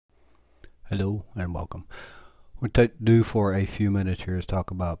Hello and welcome. What I do for a few minutes here is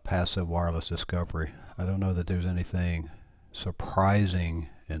talk about passive wireless discovery. I don't know that there's anything surprising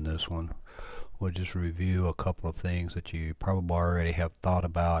in this one. We'll just review a couple of things that you probably already have thought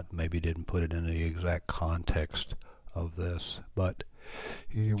about, maybe didn't put it in the exact context of this. But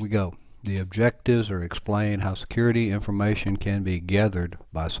here we go. The objectives are explain how security information can be gathered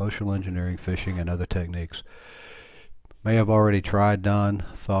by social engineering, phishing, and other techniques. May have already tried, done,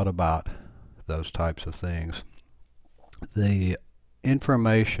 thought about those types of things. The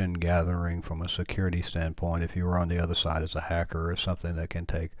information gathering from a security standpoint, if you were on the other side as a hacker, is something that can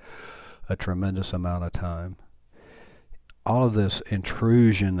take a tremendous amount of time. All of this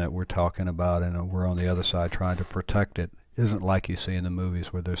intrusion that we're talking about, and we're on the other side trying to protect it, isn't like you see in the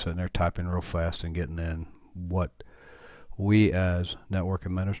movies where they're sitting there typing real fast and getting in. What we as network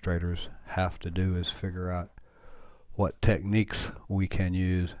administrators have to do is figure out what techniques we can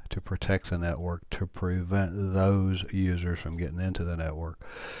use to protect the network to prevent those users from getting into the network.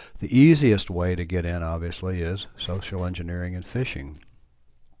 The easiest way to get in, obviously, is social engineering and phishing.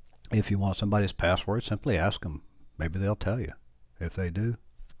 If you want somebody's password, simply ask them. Maybe they'll tell you. If they do,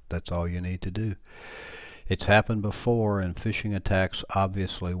 that's all you need to do. It's happened before, and phishing attacks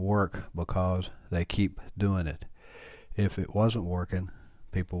obviously work because they keep doing it. If it wasn't working,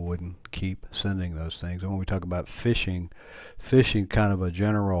 people wouldn't keep sending those things. And when we talk about phishing kind of a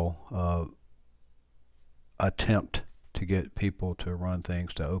general attempt to get people to run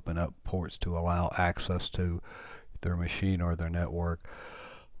things, to open up ports to allow access to their machine or their network.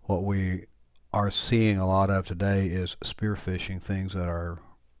 What we are seeing a lot of today is spear phishing, things that are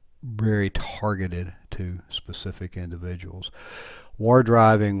very targeted to specific individuals. War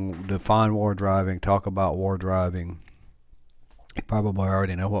driving, define war driving, talk about war driving. You probably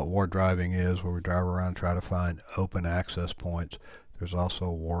already know what war driving is, where we drive around and try to find open access points. There's also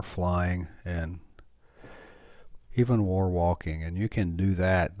war flying and even war walking, and you can do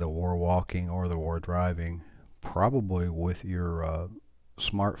that, the war walking or the war driving, probably with your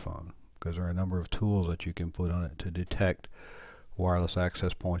smartphone, because there are a number of tools that you can put on it to detect wireless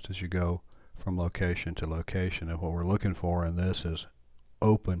access points as you go from location to location. And what we're looking for in this is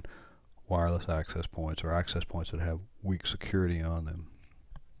open wireless access points, or access points that have weak security on them.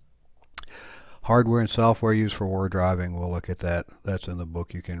 Hardware and software used for war driving, we'll look at that. That's in the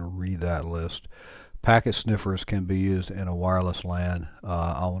book. You can read that list. Packet sniffers can be used in a wireless LAN.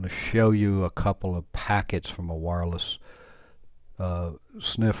 I want to show you a couple of packets from a wireless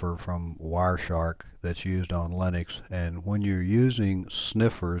sniffer from Wireshark that's used on Linux. And when you're using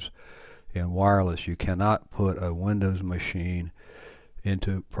sniffers in wireless, you cannot put a Windows machine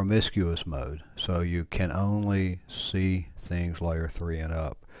into promiscuous mode, so you can only see things layer 3 and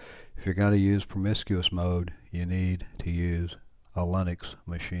up. If you're going to use promiscuous mode, you need to use a Linux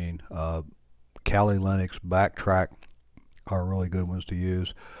machine. Kali Linux, Backtrack are really good ones to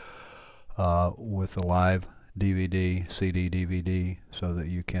use with the live DVD, CD, DVD, so that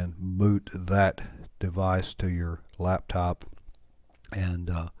you can boot that device to your laptop and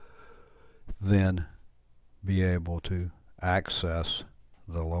then be able to access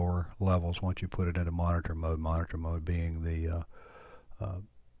the lower levels once you put it into monitor mode being the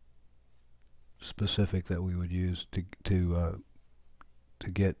specific that we would use to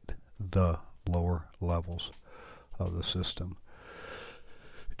get the lower levels of the system.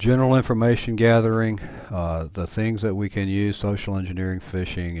 General information gathering, the things that we can use, social engineering,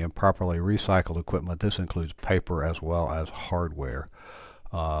 phishing, improperly recycled equipment. This includes paper as well as hardware.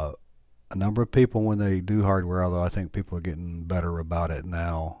 A number of people, when they do hardware, although I think people are getting better about it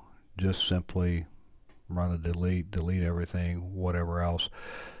now, just simply run a delete everything, whatever else,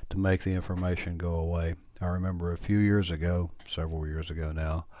 to make the information go away. I remember a few years ago, several years ago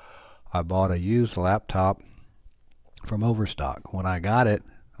now, I bought a used laptop from Overstock. When I got it,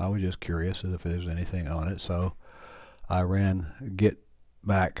 I was just curious if there's anything on it, so I ran get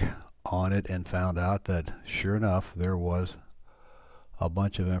back on it and found out that sure enough there was a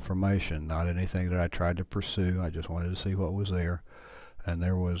bunch of information, not anything that I tried to pursue. I just wanted to see what was there, and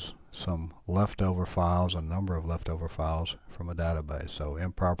there was some leftover files, a number of leftover files from a database. So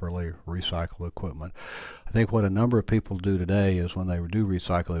improperly recycled equipment. I think what a number of people do today is when they do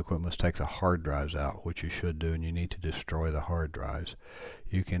recycle equipment is take the hard drives out, which you should do, and you need to destroy the hard drives.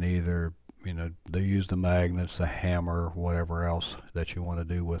 You can either, they use the magnets, the hammer, whatever else that you want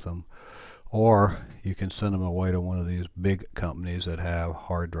to do with them, or you can send them away to one of these big companies that have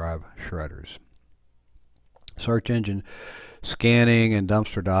hard drive shredders. Search engine scanning and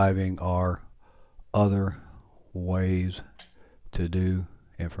dumpster diving are other ways to do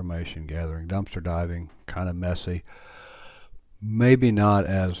information gathering. Dumpster diving, kind of messy, maybe not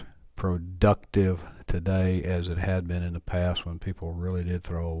as productive today as it had been in the past, when people really did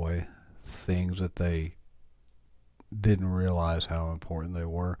throw away things that they didn't realize how important they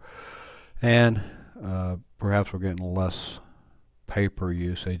were. And perhaps we're getting less paper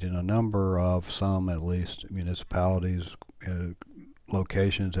usage, and a number of, some at least, municipalities,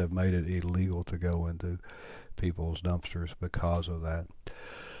 locations have made it illegal to go into people's dumpsters because of that.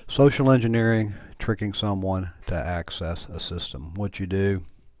 Social engineering, tricking someone to access a system. What you do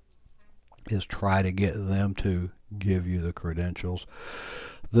is try to get them to give you the credentials.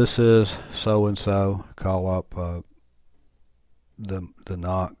 This is so and so. Call up the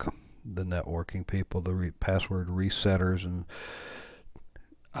NOC, the networking people, the password resetters, and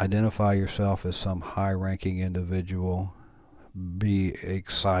identify yourself as some high-ranking individual. Be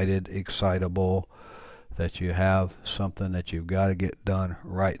excited, excitable, that you have something that you've got to get done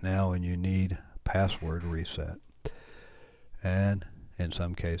right now, and you need password reset. And in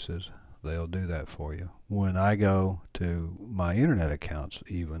some cases, they'll do that for you. When I go to my internet accounts,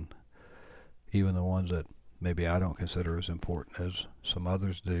 even the ones that maybe I don't consider as important as some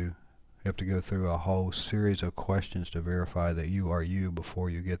others do, you have to go through a whole series of questions to verify that you are you before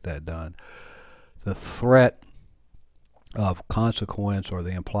you get that done. The threat of consequence, or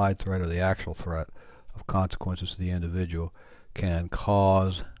the implied threat or the actual threat of consequences to the individual, can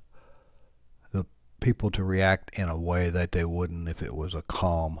cause the people to react in a way that they wouldn't if it was a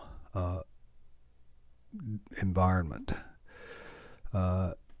calm environment.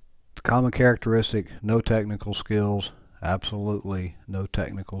 Common characteristic: no technical skills, absolutely no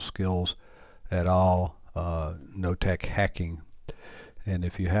technical skills at all, no tech hacking. And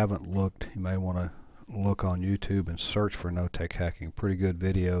if you haven't looked, you may want to look on YouTube and search for no tech hacking. Pretty good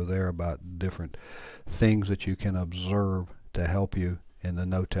video there about different things that you can observe to help you in the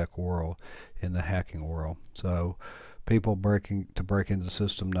no tech world, in the hacking world. So people break into the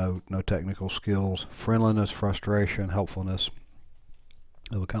system, no technical skills, friendliness, frustration, helpfulness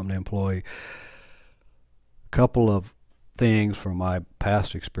of a company employee. A couple of things from my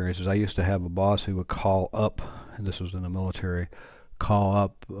past experiences. I used to have a boss who would call up, and this was in the military, call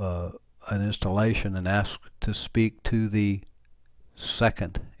up an installation and ask to speak to the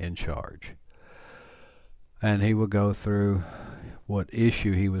second in charge. And he would go through what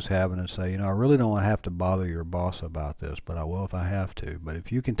issue he was having and say, I really don't want to have to bother your boss about this, but I will if I have to. But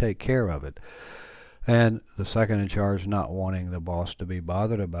if you can take care of it. And the second in charge, not wanting the boss to be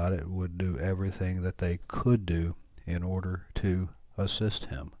bothered about it, would do everything that they could do in order to assist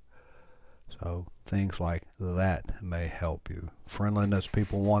him. So things like that may help you. Friendliness,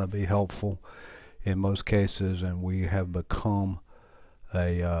 people want to be helpful in most cases, and we have become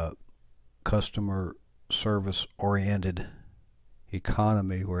a customer service oriented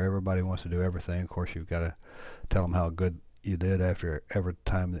economy where everybody wants to do everything. Of course, you've got to tell them how good you did after every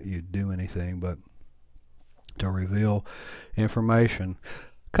time that you do anything, but to reveal information.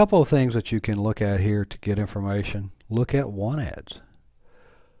 A couple of things that you can look at here to get information. Look at want ads.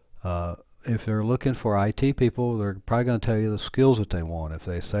 If they're looking for IT people, they're probably going to tell you the skills that they want. If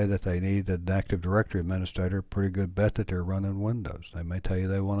they say that they need an Active Directory administrator, pretty good bet that they're running Windows. They may tell you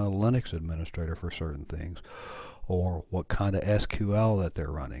they want a Linux administrator for certain things, or what kind of SQL that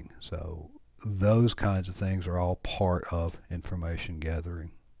they're running. So those kinds of things are all part of information gathering.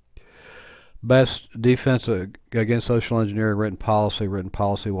 Best defense against social engineering: written policy. Written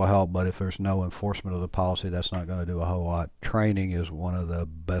policy will help, but if there's no enforcement of the policy, that's not going to do a whole lot. Training is one of the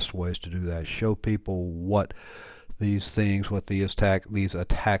best ways to do that. Show people what these things, what these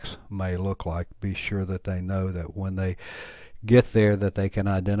attacks may look like. Be sure that they know that when they get there that they can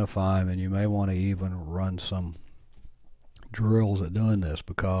identify them, and you may want to even run some drills at doing this,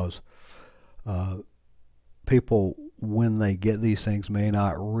 because people, when they get these things, may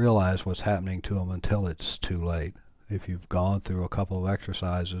not realize what's happening to them until it's too late. If you've gone through a couple of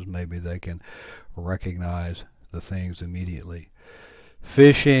exercises, maybe they can recognize the things immediately.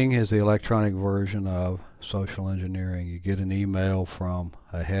 Phishing is the electronic version of social engineering. You get an email from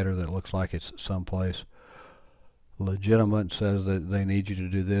a header that looks like it's someplace legitimate, says that they need you to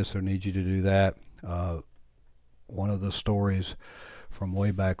do this or need you to do that. One of the stories from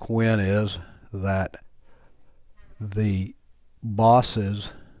way back when is that the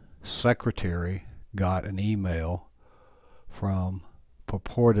boss's secretary got an email from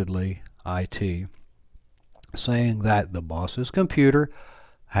purportedly IT saying that the boss's computer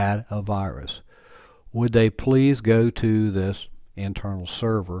had a virus. Would they please go to this internal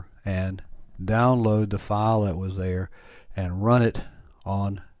server and download the file that was there and run it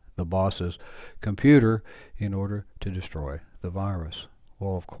on the boss's computer in order to destroy the virus?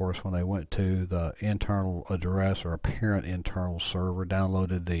 Well, of course, when they went to the internal address or apparent internal server,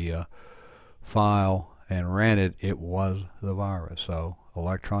 downloaded the file and ran it, it was the virus. So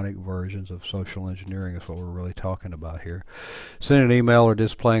electronic versions of social engineering is what we're really talking about here. Sending an email or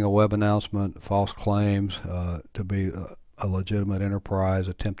displaying a web announcement, false claims to be a legitimate enterprise,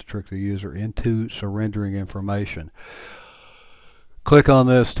 attempt to trick the user into surrendering information. Click on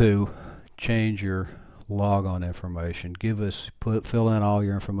this to change your logon information. Fill in all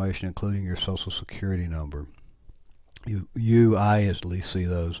your information, including your social security number. I at least see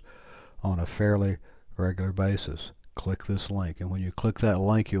those on a fairly regular basis. Click this link, and when you click that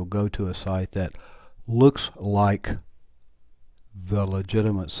link, you'll go to a site that looks like the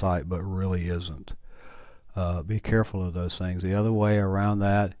legitimate site but really isn't. Be careful of those things. The other way around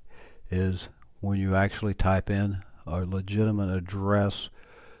that is when you actually type in a legitimate address,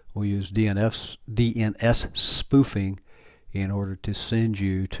 we use DNS spoofing in order to send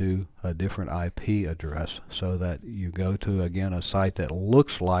you to a different IP address, so that you go to, again, a site that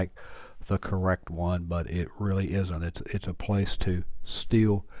looks like the correct one, but it really isn't. It's a place to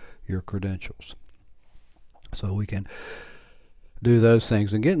steal your credentials. So we can do those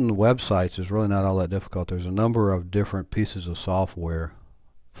things. And getting websites is really not all that difficult. There's a number of different pieces of software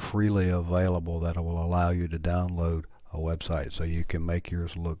freely available that will allow you to download a website, so you can make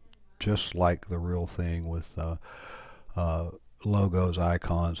yours look just like the real thing with logos,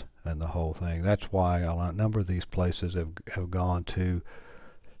 icons, and the whole thing. That's why a number of these places have gone to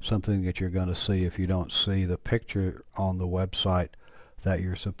something that you're going to see. If you don't see the picture on the website that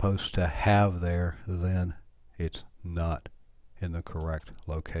you're supposed to have there, then it's not in the correct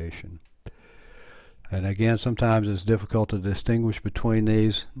location. And again, sometimes it's difficult to distinguish between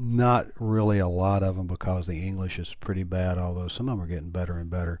these. Not really a lot of them, because the English is pretty bad, although some of them are getting better and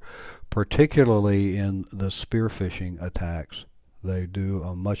better. Particularly in the spear phishing attacks, they do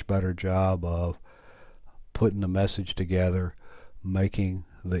a much better job of putting the message together, making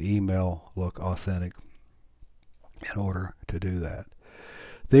the email look authentic in order to do that.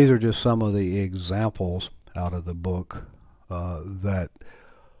 These are just some of the examples out of the book that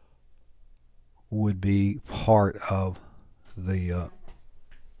would be part of the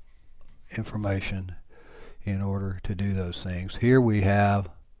information in order to do those things. Here we have,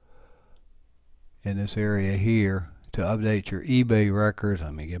 in this area here, to update your eBay records.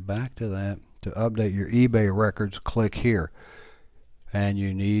 Let me get back to that. To update your eBay records, click here. And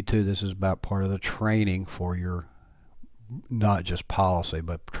you need to, this is about part of the training for your, not just policy,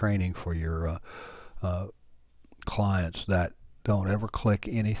 but training for your clients, that don't ever click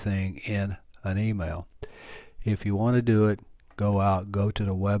anything in an email. If you want to do it, go to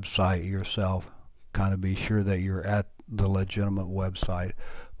the website yourself, kind of be sure that you're at the legitimate website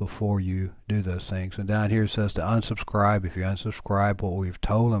before you do those things. And down here it says to unsubscribe. If you unsubscribe, what we've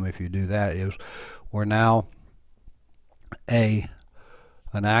told them, if you do that, is we're now an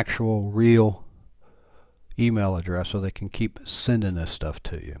actual real email address, so they can keep sending this stuff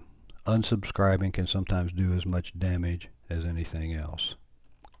to you. Unsubscribing can sometimes do as much damage as anything else.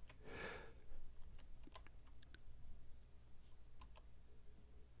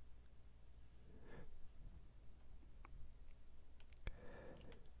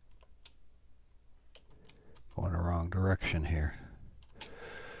 Going the wrong direction here.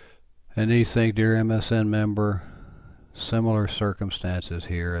 And these things, dear MSN member, similar circumstances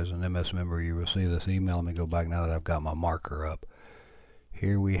here. As an MS member, you will see this email. Let me go back now that I've got my marker up.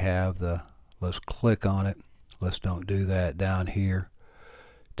 Here we have the, let's click on it. Let's don't do that. Down here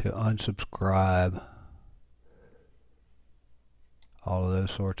to unsubscribe, all of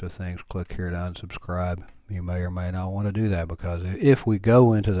those sorts of things. Click here to unsubscribe. You may or may not want to do that, because if we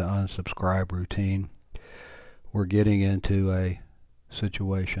go into the unsubscribe routine, we're getting into a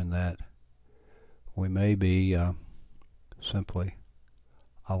situation that we may be simply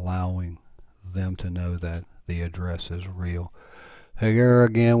allowing them to know that the address is real. Here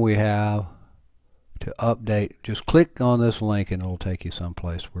again we have to update. Just click on this link and it'll take you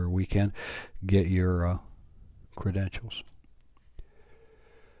someplace where we can get your credentials.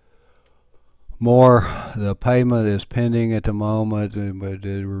 The payment is pending at the moment, but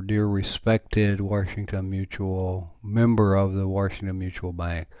dear respected Washington Mutual, member of the Washington Mutual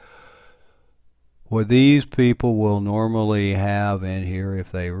Bank, what these people will normally have in here,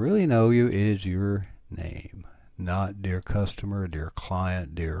 if they really know you, is your name. Not dear customer, dear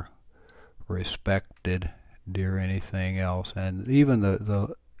client, dear respected, dear anything else. And even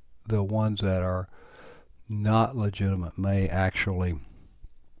the ones that are not legitimate may actually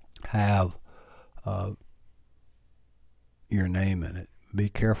have your name in it. be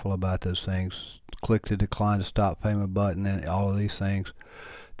careful about those things. Click the decline to stop payment button and all of these things.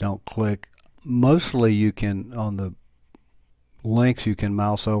 Don't click. Mostly you can, on the links, you can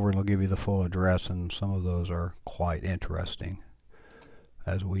mouse over and it'll give you the full address, and some of those are quite interesting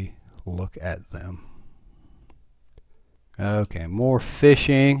as we look at them. Okay, more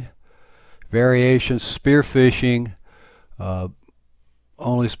phishing, variations, spear phishing.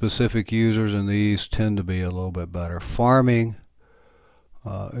 Only specific users, and these tend to be a little bit better. Farming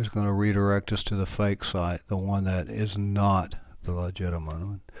is going to redirect us to the fake site, the one that is not the legitimate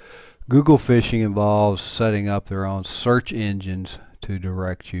one. Google phishing involves setting up their own search engines to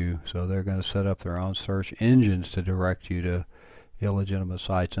direct you. So they're going to set up their own search engines to direct you to illegitimate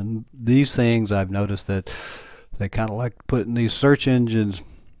sites. And these things, I've noticed that they kind of like putting these search engines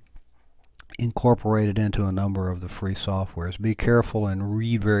incorporated into a number of the free softwares. Be careful and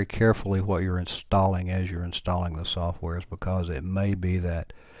read very carefully what you're installing as you're installing the softwares, because it may be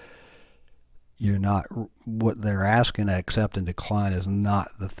that you're not, what they're asking to accept and decline is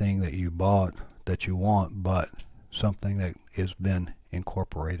not the thing that you bought that you want, but something that has been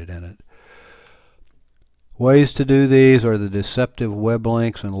incorporated in it. Ways to do these are the deceptive web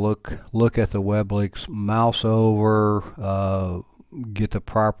links, and look at the web links, mouse over, get the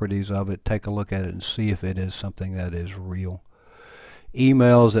properties of it, take a look at it and see if it is something that is real.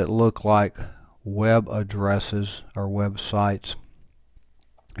 Emails that look like web addresses or websites.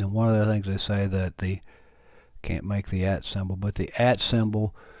 And one of the things they say that can't make the @ symbol, but the @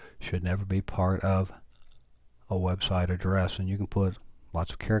 symbol should never be part of a website address, and you can put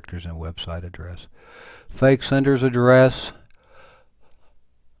lots of characters in website address. Fake sender's address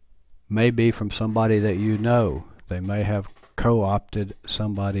may be from somebody that you know. They may have co-opted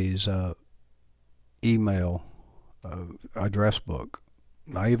somebody's email address book.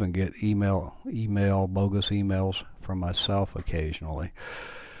 I even get bogus emails from myself occasionally.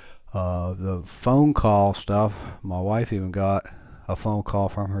 The phone call stuff, my wife even got a phone call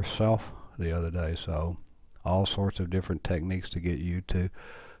from herself the other day. So all sorts of different techniques to get you to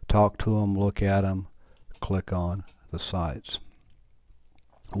talk to them, look at them, click on the sites.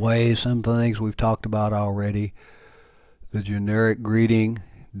 Ways, some things we've talked about already. The generic greeting,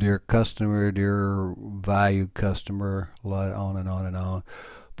 dear customer, dear valued customer, on and on and on.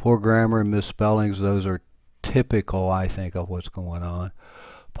 Poor grammar and misspellings, those are typical, I think, of what's going on.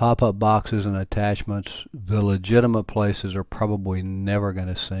 Pop-up boxes and attachments, the legitimate places are probably never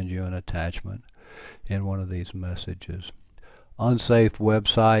going to send you an attachment in one of these messages. Unsafe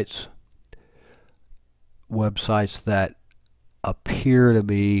websites, websites that appear to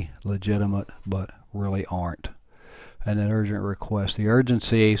be legitimate but really aren't. And an urgent request. The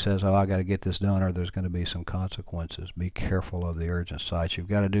urgency says, oh, I got to get this done or there's going to be some consequences. Be careful of the urgent sites. You've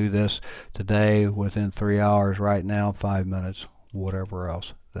got to do this today, within 3 hours, right now, 5 minutes, whatever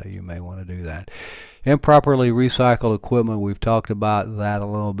else that you may want to do that. Improperly recycled equipment, we've talked about that a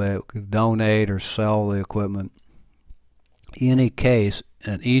little bit. Donate or sell the equipment. In any case,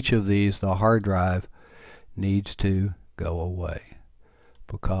 in each of these, the hard drive needs to go away,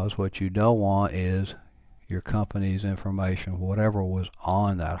 because what you don't want is your company's information, whatever was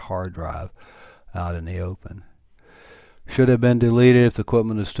on that hard drive, out in the open. Should have been deleted if the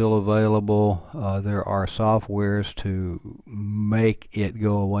equipment is still available. There are softwares to make it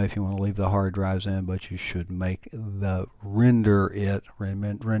go away if you want to leave the hard drives in, but you should render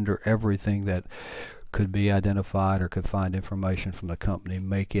everything that could be identified or could find information from the company,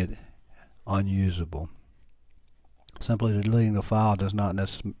 make it unusable. Simply deleting the file does not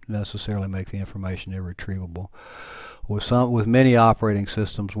necessarily make the information irretrievable. With many operating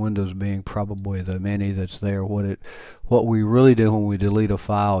systems, Windows being probably the many that's there, what we really do when we delete a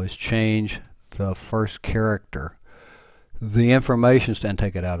file is change the first character. The information, and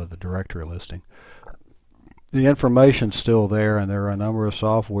take it out of the directory listing. The information's still there, and there are a number of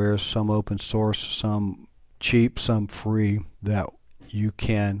softwares, some open source, some cheap, some free, that you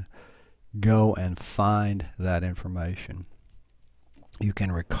can go and find that information. You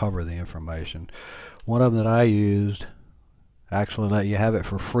can recover the information. One of them that I used actually let you have it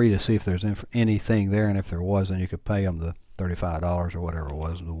for free to see if there's anything there, and if there wasn't, you could pay them the $35 or whatever it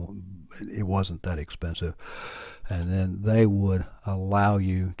was. It wasn't that expensive, and then they would allow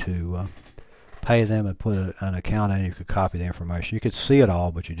you to pay them and put an account in, and you could copy the information. You could see it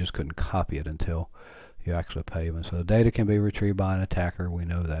all, but you just couldn't copy it until you actually pay them. So the data can be retrieved by an attacker, we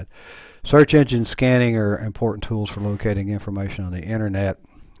know that. Search engine scanning are important tools for locating information on the internet.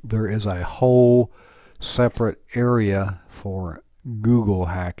 There is a whole separate area for Google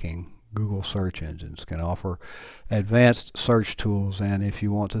hacking. Google search engines can offer advanced search tools, and if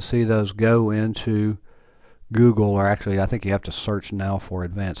you want to see those, go into Google, or actually I think you have to search now for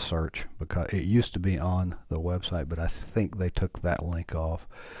advanced search, because it used to be on the website, but I think they took that link off.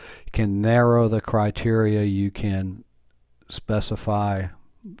 You can narrow the criteria. You can specify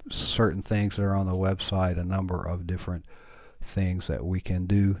certain things that are on the website, a number of different things that we can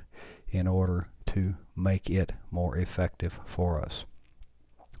do in order to make it more effective for us.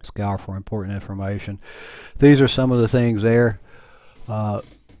 Scour for important information. These are some of the things there.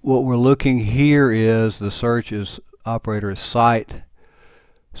 What we're looking here is the search is operator site,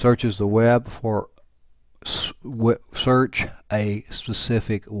 searches the web for search a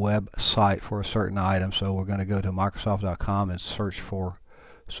specific website for a certain item. So we're going to go to Microsoft.com and search for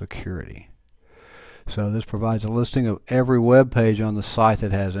security. So this provides a listing of every web page on the site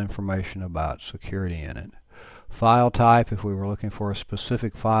that has information about security in it. File type, if we were looking for a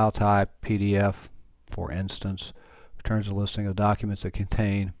specific file type, PDF for instance, returns a listing of documents that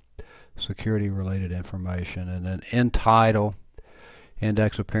contain security related information. And then in title,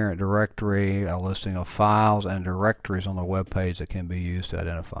 index of parent directory, a listing of files and directories on the web page that can be used to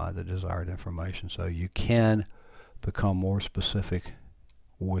identify the desired information. So you can become more specific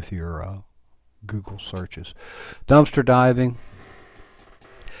with your Google searches. Dumpster diving,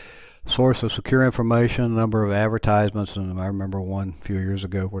 source of secure information, number of advertisements. And I remember one a few years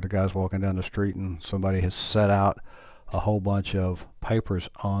ago where the guy's walking down the street and somebody has set out a whole bunch of papers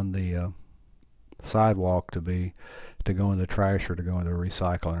on the sidewalk to go in the trash or to go into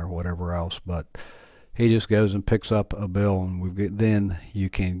recycling or whatever else. But he just goes and picks up a bill, and then you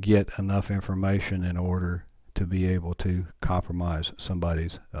can get enough information in order to be able to compromise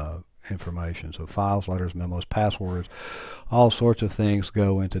somebody's information. So files, letters, memos, passwords, all sorts of things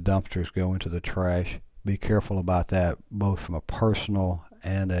go into dumpsters, go into the trash. Be careful about that, both from a personal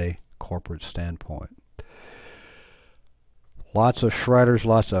and a corporate standpoint. Lots of shredders,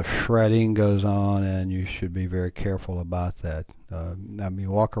 lots of shredding goes on, and you should be very careful about that. I mean,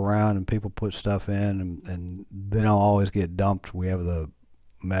 you walk around and people put stuff in, and they don't always get dumped. We have the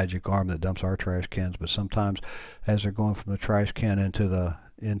magic arm that dumps our trash cans, but sometimes as they're going from the trash can into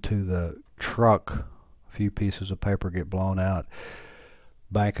the truck, a few pieces of paper get blown out.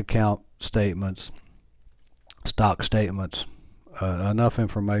 Bank account statements, stock statements, enough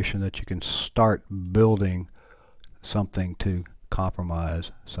information that you can start building something to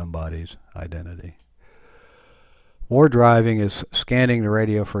compromise somebody's identity. War driving is scanning the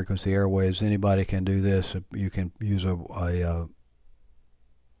radio frequency airwaves. Anybody can do this. You can use a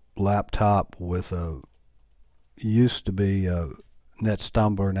laptop with used to be a Net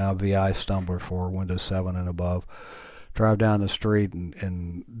Stumbler, now VI Stumbler for Windows 7 and above. Drive down the street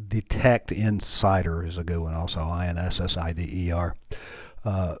and detect insider is a good one also, INSSIDER,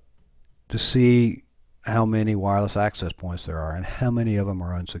 to see how many wireless access points there are and how many of them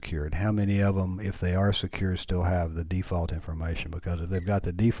are unsecured. How many of them, if they are secure, still have the default information, because if they've got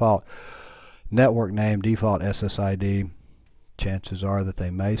the default network name, default SSID, chances are that they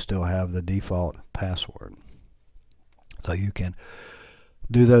may still have the default password. So you can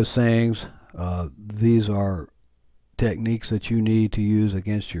do those things. These are techniques that you need to use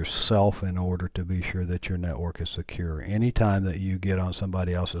against yourself in order to be sure that your network is secure. Anytime that you get on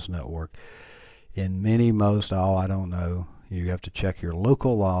somebody else's network, in most, I don't know, you have to check your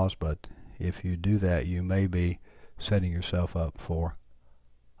local laws, but if you do that, you may be setting yourself up for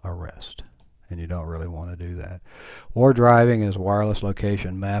arrest, and you don't really want to do that. War driving is wireless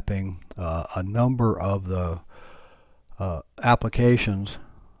location mapping. A number of the applications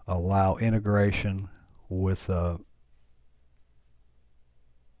allow integration with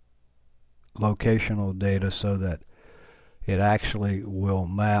locational data so that it actually will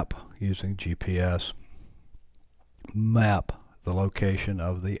map, using GPS, map the location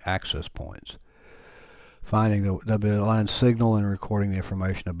of the access points. Finding the WLAN signal and recording the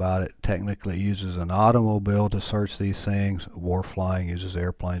information about it. Technically, it uses an automobile to search these things. War flying uses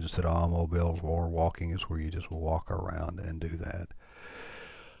airplanes instead of automobiles. War walking is where you just walk around and do that.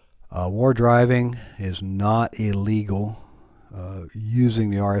 War driving is not illegal. Using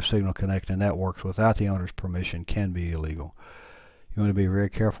the RF signal connecting networks without the owner's permission can be illegal. You want to be very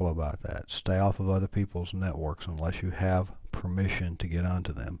careful about that. Stay off of other people's networks unless you have permission to get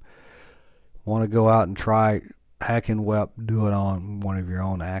onto them. Want to go out and try hack and web, do it on one of your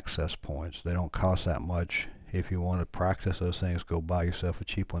own access points. They don't cost that much. If you want to practice those things, go buy yourself a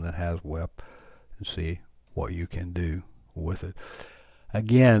cheap one that has web and see what you can do with it.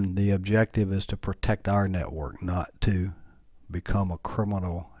 Again, the objective is to protect our network, not to become a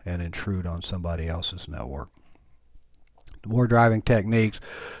criminal and intrude on somebody else's network. War driving techniques: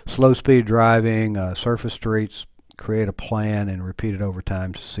 slow speed driving, surface streets, create a plan and repeat it over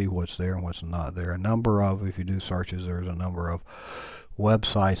time to see what's there and what's not there. A number of, if you do searches, there's a number of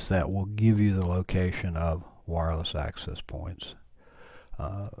websites that will give you the location of wireless access points.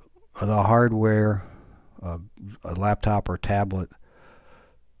 The hardware, a laptop or tablet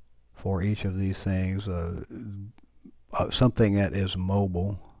for each of these things, something that is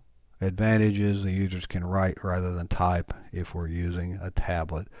mobile. Advantages: the users can write rather than type if we're using a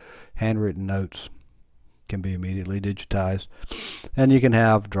tablet. Handwritten notes can be immediately digitized, and you can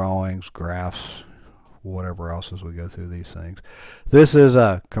have drawings, graphs, whatever else as we go through these things. This is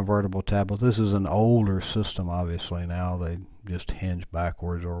a convertible tablet. This is an older system, obviously. Now they just hinge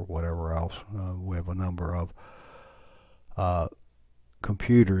backwards or whatever else. We have a number of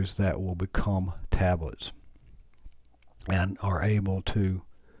computers that will become tablets and are able to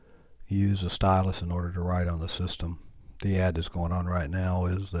use a stylus in order to write on the system. The ad that's going on right now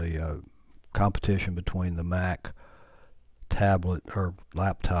is the competition between the Mac tablet or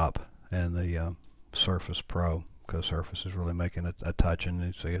laptop and the Surface Pro, because Surface is really making a touch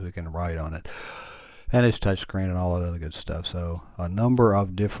and so you can write on it. And it's touchscreen and all that other good stuff. So a number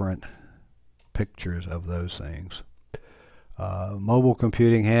of different pictures of those things. Mobile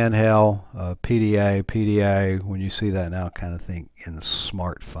computing, handheld, PDA. When you see that now, kind of think in the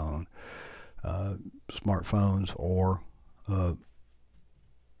smartphone. Smartphones or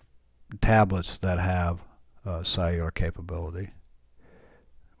tablets that have cellular capability.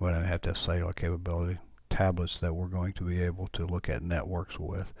 Well, I have to have cellular capability. Tablets that we're going to be able to look at networks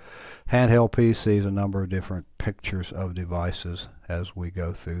with. Handheld PCs, a number of different pictures of devices as we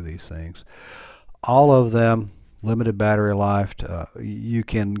go through these things. All of them limited battery life. You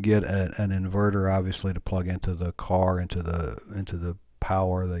can get an inverter, obviously, to plug into the car, into the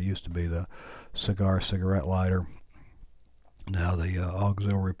power. That used to be the cigarette lighter. Now the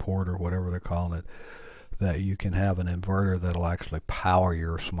auxiliary port, or whatever they're calling it, that you can have an inverter that'll actually power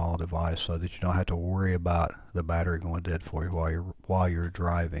your small device so that you don't have to worry about the battery going dead for you while you're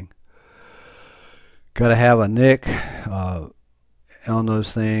driving. Got to have a NIC on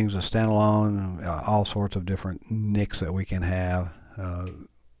those things, a standalone, all sorts of different NICs that we can have.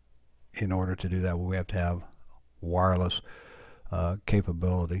 In order to do that, we have to have wireless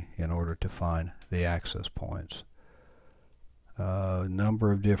capability in order to find the access points.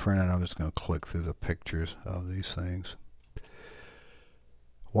 Number of different, and I'm just going to click through the pictures of these things.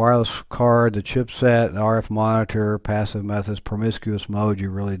 Wireless card, the chipset, RF monitor, passive methods, promiscuous mode. You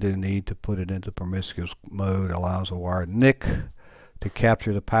really do need to put it into promiscuous mode. Allows a wired NIC to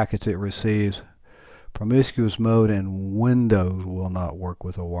capture the packets it receives. Promiscuous mode in Windows will not work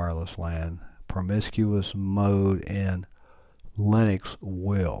with a wireless LAN. Promiscuous mode in Linux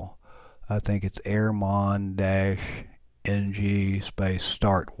will. I think it's airmon -ng space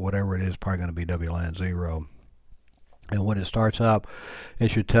start, whatever it is, probably going to be WLAN 0. And when it starts up, it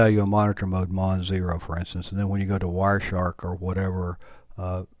should tell you a monitor mode, Mon 0, for instance. And then when you go to Wireshark or whatever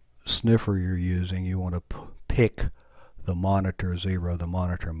sniffer you're using, you want to pick the monitor 0, the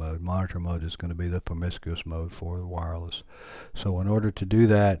monitor mode. Monitor mode is going to be the promiscuous mode for the wireless. So in order to do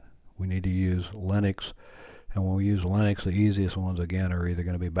that, we need to use Linux. And when we use Linux, the easiest ones, again, are either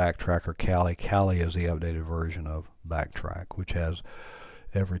going to be Backtrack or Kali. Kali is the updated version of Backtrack, which has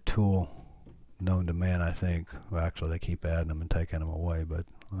every tool known to man, I think. Well, actually, they keep adding them and taking them away, but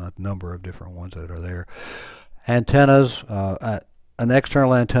a number of different ones that are there. Antennas, an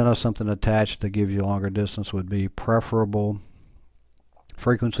external antenna, something attached to give you longer distance, would be preferable.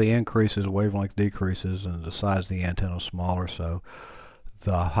 Frequency increases, wavelength decreases, and the size of the antenna is smaller, so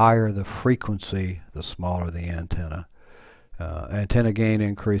the higher the frequency, the smaller the antenna. Antenna gain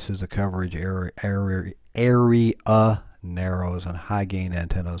increases, the coverage area narrows, and high gain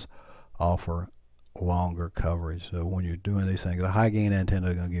antennas offer longer coverage. So when you're doing these things, a high gain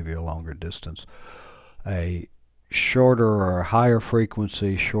antenna is going to give you a longer distance. A shorter or higher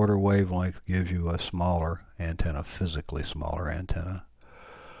frequency, shorter wavelength gives you a smaller antenna, physically smaller antenna.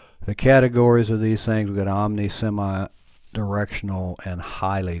 The categories of these things, we've got omni, semi-directional, and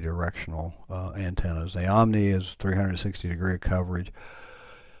highly directional antennas. The omni is 360-degree coverage.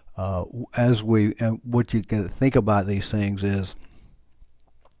 What you can think about these things is,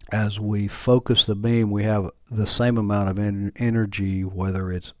 as we focus the beam, we have the same amount of energy,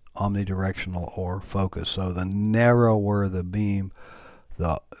 whether it's omnidirectional or focus. So the narrower the beam,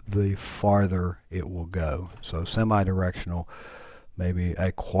 the farther it will go. So semi-directional, maybe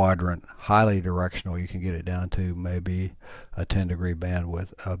a quadrant. Highly directional, you can get it down to maybe a 10-degree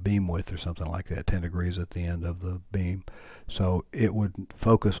bandwidth, beam width or something like that, 10 degrees at the end of the beam. So it would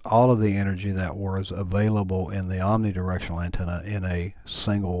focus all of the energy that was available in the omnidirectional antenna in a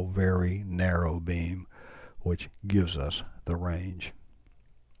single very narrow beam. which gives us the range.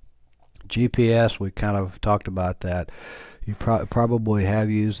 GPS, we kind of talked about that. You probably have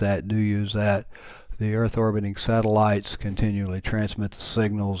used that, do use that. The Earth orbiting satellites continually transmit the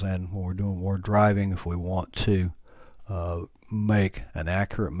signals, and when we're doing more driving, if we want to make an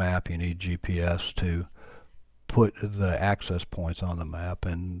accurate map, you need GPS to put the access points on the map.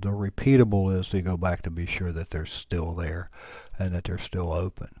 And the repeatable is to go back to be sure that they're still there and that they're still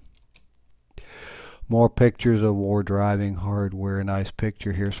open. More pictures of war driving hardware. Nice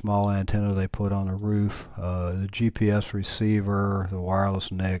picture here, small antenna they put on the roof, the GPS receiver, the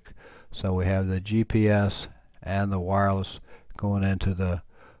wireless NIC. So we have the GPS and the wireless going into the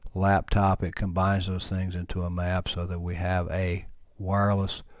laptop. It combines those things into a map so that we have a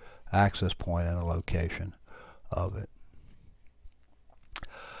wireless access point and a location of it.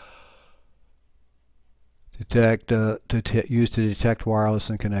 Used to detect wireless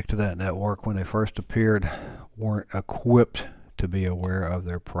and connect to that network. When they first appeared, weren't equipped to be aware of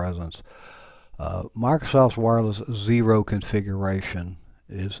their presence. Microsoft's wireless zero configuration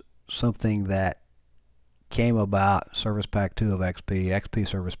is something that came about Service Pack 2 of XP. XP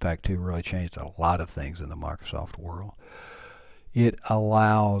Service Pack 2 really changed a lot of things in the Microsoft world. It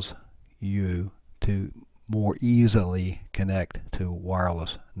allows you to more easily connect to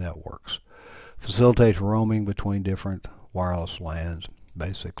wireless networks. Facilitates roaming between different wireless LANs.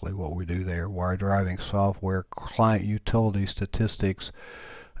 Basically what we do there. Wire driving software, client utility statistics,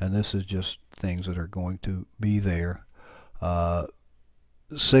 and this is just things that are going to be there.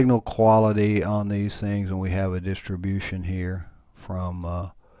 Signal quality on these things, and we have a distribution here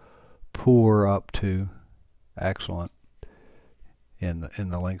from poor up to excellent in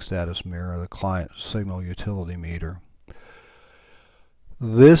the link status mirror, the client signal utility meter.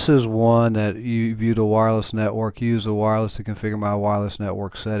 This is one that you view the wireless network, use the wireless to configure my wireless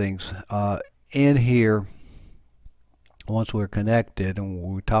network settings. In here, once we're connected, and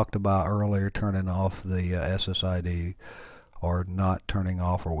we talked about earlier turning off the SSID, or not turning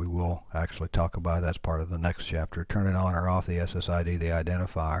off, or we will actually talk about it, that's part of the next chapter, turning on or off the SSID, the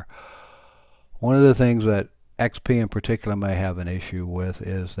identifier. One of the things that XP in particular may have an issue with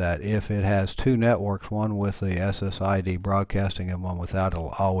is that if it has two networks, one with the SSID broadcasting and one without,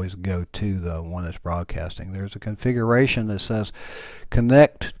 it'll always go to the one that's broadcasting. There's a configuration that says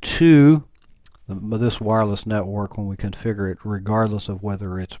connect to this wireless network when we configure it, regardless of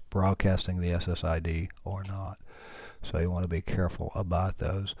whether it's broadcasting the SSID or not. So you want to be careful about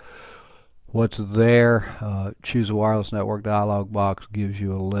those. What's there, choose a wireless network dialog box gives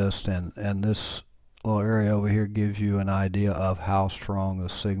you a list, and this little area over here gives you an idea of how strong the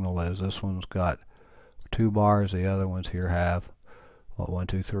signal is. This one's got 2 bars, the other ones here have 1,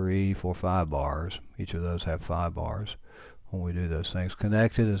 2, 3, 4, 5 bars. Each of those have 5 bars when we do those things.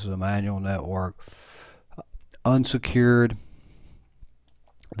 Connected is a manual network. Unsecured,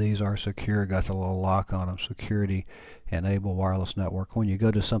 these are secure, got the little lock on them. Security enable wireless network. When you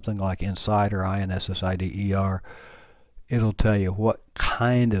go to something like Insider, INSSID ER, it'll tell you what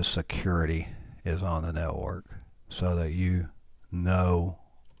kind of security is on the network so that you know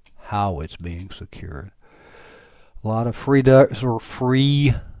how it's being secured. A lot of free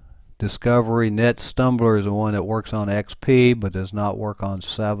discovery. Net Stumbler is the one that works on XP but does not work on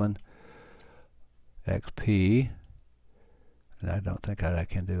 7 XP, and I don't think I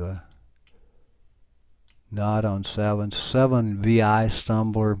can do a not on 7. 7 VI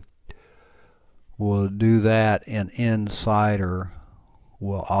Stumbler will do that, and Insider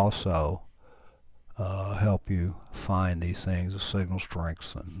will also help you find these things, the signal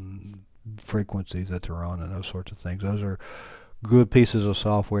strengths and frequencies that they're on and those sorts of things. Those are good pieces of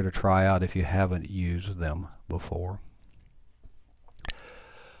software to try out if you haven't used them before.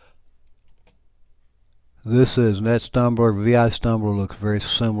 This is NetStumbler. VI Stumbler looks very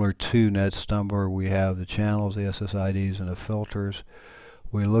similar to NetStumbler. We have the channels, the SSIDs, and the filters.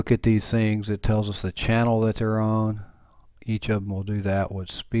 We look at these things. It tells us the channel that they're on. Each of them will do that,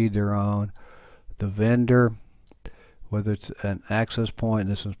 what speed they're on. The vendor, whether it's an access point,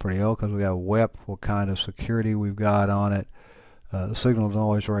 this is pretty old because we got WEP, what kind of security we've got on it, the signal to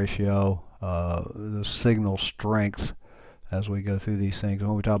noise ratio, the signal strength as we go through these things.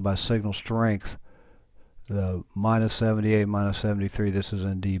 When we talk about signal strength, the -78, -73, this is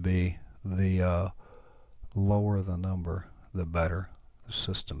in dB. The lower the number, the better the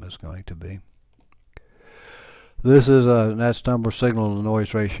system is going to be. This is a NetStumbler signal to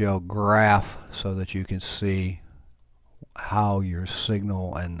noise ratio graph so that you can see how your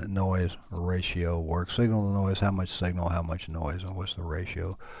signal and noise ratio works. Signal to noise, how much signal, how much noise, and what's the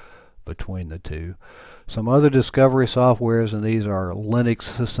ratio between the two. Some other discovery softwares, and these are Linux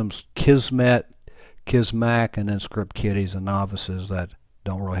systems. Kismet. Kismac, and then script kiddies and novices that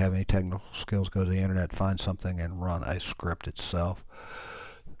don't really have any technical skills go to the internet, find something, and run a script itself.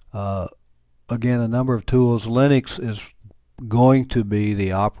 Again, a number of tools. Linux is going to be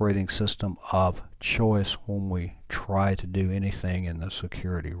the operating system of choice when we try to do anything in the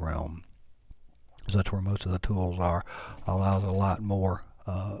security realm. That's where most of the tools are. Allows a lot more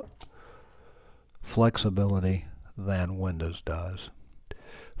flexibility than Windows does.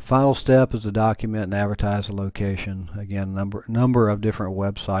 Final step is to document and advertise the location. Again, number of different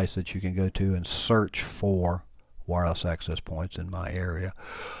websites that you can go to and search for wireless access points in my area.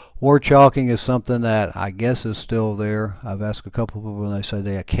 Word chalking is something that I guess is still there. I've asked a couple of people and they say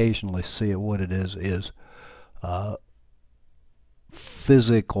they occasionally see it. What it is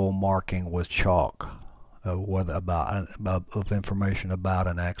physical marking with chalk of information about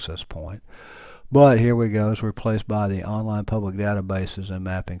an access point. But here we go, it's replaced by the online public databases and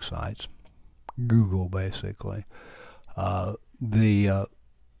mapping sites. Google, basically. The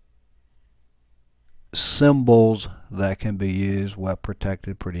symbols that can be used, web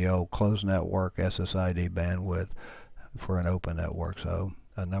protected, pretty old, closed network, SSID bandwidth for an open network. So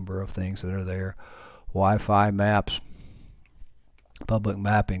a number of things that are there. Wi-Fi maps, public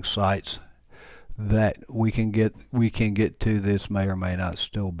mapping sites that we can get to. This may or may not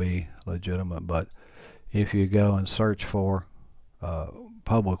still be legitimate, but if you go and search for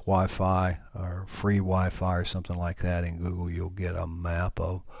public Wi-Fi or free Wi-Fi or something like that in Google, you'll get a map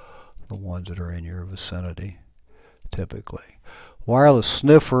of the ones that are in your vicinity typically. Wireless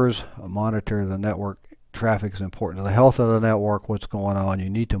sniffers monitor the network traffic. Is important to the health of the network. What's going on? You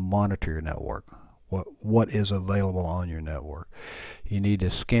need to monitor your network. What is available on your network. You need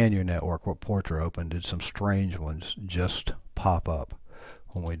to scan your network. What ports are open? Did some strange ones just pop up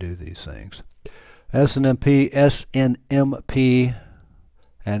when we do these things? SNMP,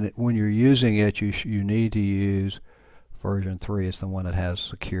 and when you're using it, you need to use version 3. It's the one that has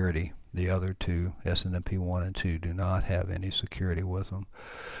security. The other two, SNMP 1 and 2, do not have any security with them.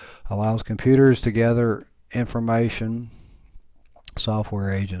 Allows computers to gather information,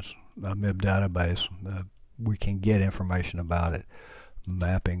 software agents, a MIB database. We can get information about it,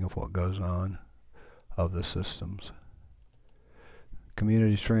 mapping of what goes on of the systems.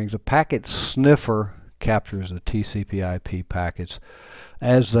 Community strings. A packet sniffer captures the TCP/IP packets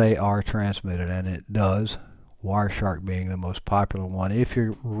as they are transmitted, and it does. Wireshark being the most popular one. If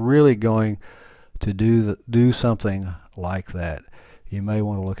you're really going to do something like that, you may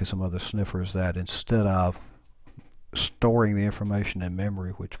want to look at some other sniffers that, instead of storing the information in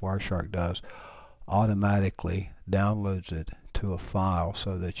memory, which Wireshark does, automatically downloads it to a file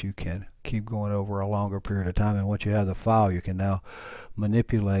so that you can keep going over a longer period of time. And once you have the file, you can now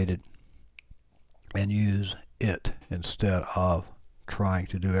manipulate it and use it instead of trying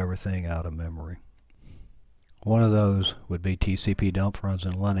to do everything out of memory. One of those would be TCP dump, runs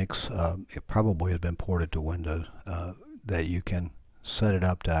in Linux. It probably has been ported to Windows, that you can set it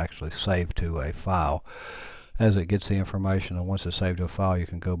up to actually save to a file as it gets the information, and once it's saved to a file, you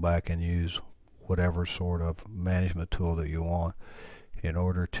can go back and use whatever sort of management tool that you want in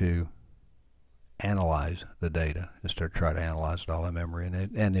order to analyze the data instead of try to analyze it all in memory.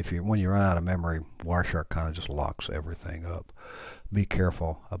 And when you run out of memory, Wireshark kind of just locks everything up. Be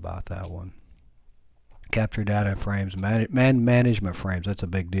careful about that one. Capture data frames, management frames, that's a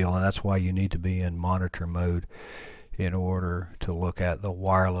big deal, and that's why you need to be in monitor mode in order to look at the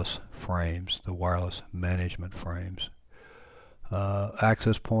wireless frames, the wireless management frames.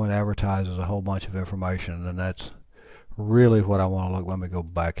 Access point advertises a whole bunch of information, and that's really what I want to look. Let me go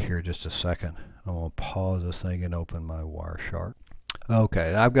back here just a second. I'm going to pause this thing and open my Wireshark.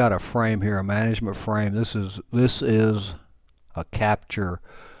 Okay, I've got a frame here, a management frame. This is a capture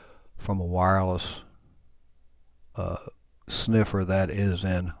from a wireless sniffer that is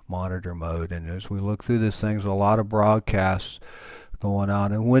in monitor mode, and as we look through this thing, there's a lot of broadcasts going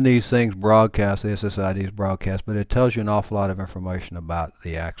on, and when these things broadcast, the SSIDs broadcast, but it tells you an awful lot of information about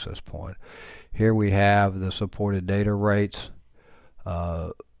the access point. Here we have the supported data rates,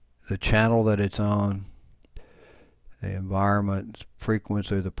 the channel that it's on, the environment,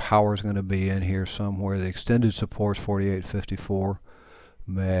 frequency, the power is going to be in here somewhere. The extended supports 4854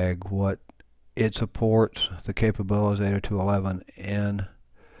 meg, what it supports, the capabilities 802.11n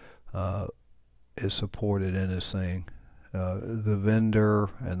is supported in this thing. The vendor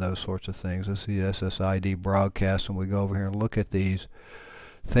and those sorts of things. This is the SSID broadcast. When we go over here and look at these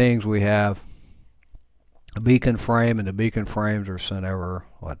things, we have a beacon frame, and the beacon frames are sent over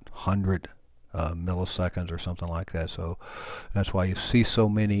 100 milliseconds or something like that. So that's why you see so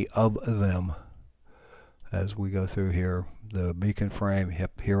many of them. as we go through here. The beacon frame,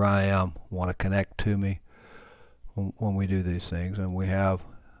 here I am, want to connect to me when we do these things. And we have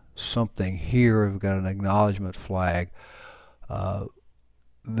something here, we've got an acknowledgement flag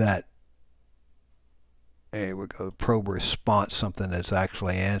that, here we go, probe response, something that's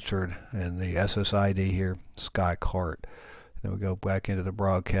actually answered, and the SSID here, Sky Cart. Then we go back into the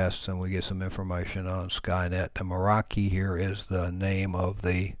broadcasts and we get some information on Skynet. The Meraki here is the name of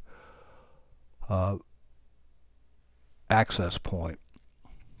the access point.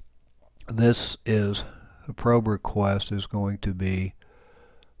 This is, the probe request is going to be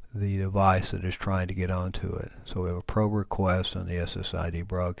the device that is trying to get onto it. So we have a probe request on the SSID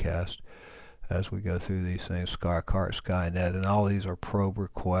broadcast as we go through these things, SkyCart, Skynet, and all these are probe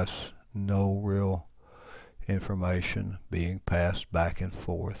requests, no real information being passed back and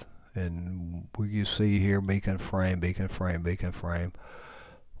forth. And you see here, beacon frame, beacon frame, beacon frame,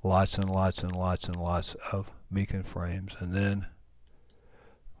 lots and lots and lots and lots of beacon frames. And then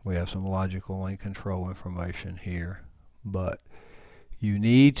we have some logical link control information here. But you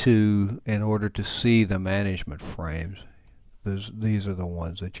need to, in order to see the management frames, these are the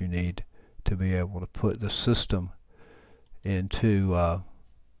ones that you need to be able to put the system into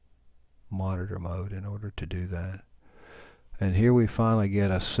monitor mode in order to do that. And here we finally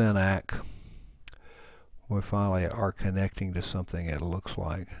get a SYNAC. We finally are connecting to something it looks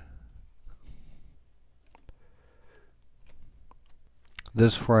like.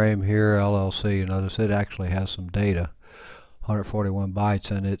 This frame here, LLC, you notice it actually has some data, 141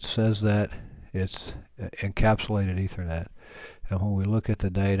 bytes, and it says that it's encapsulated Ethernet. And when we look at the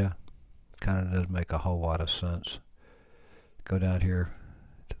data, it kind of doesn't make a whole lot of sense. Go down here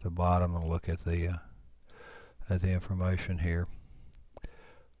to the bottom and look at the information here.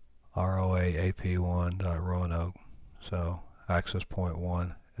 ROA AP1.Roanoke. So access point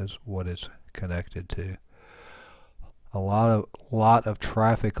 1 is what it's connected to. A lot of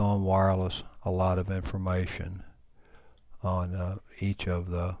traffic on wireless, a lot of information on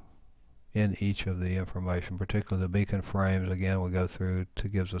in each of the information, particularly the beacon frames. Again, we go through to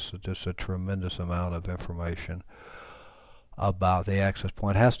gives us just a tremendous amount of information about the access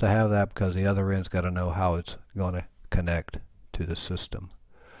point. It has to have that because the other end's got to know how it's going to connect to the system.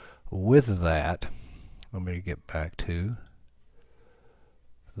 With that, let me get back to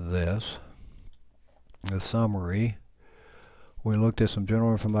this. The summary. We looked at some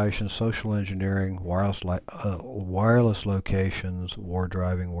general information, social engineering, wireless locations, war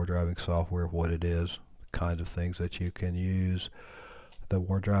driving software, what it is, the kinds of things that you can use, the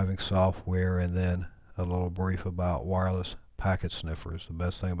war driving software, and then a little brief about wireless packet sniffers. The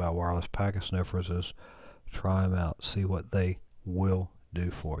best thing about wireless packet sniffers is try them out, see what they will do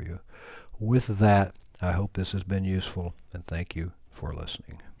for you. With that, I hope this has been useful, and thank you for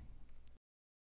listening.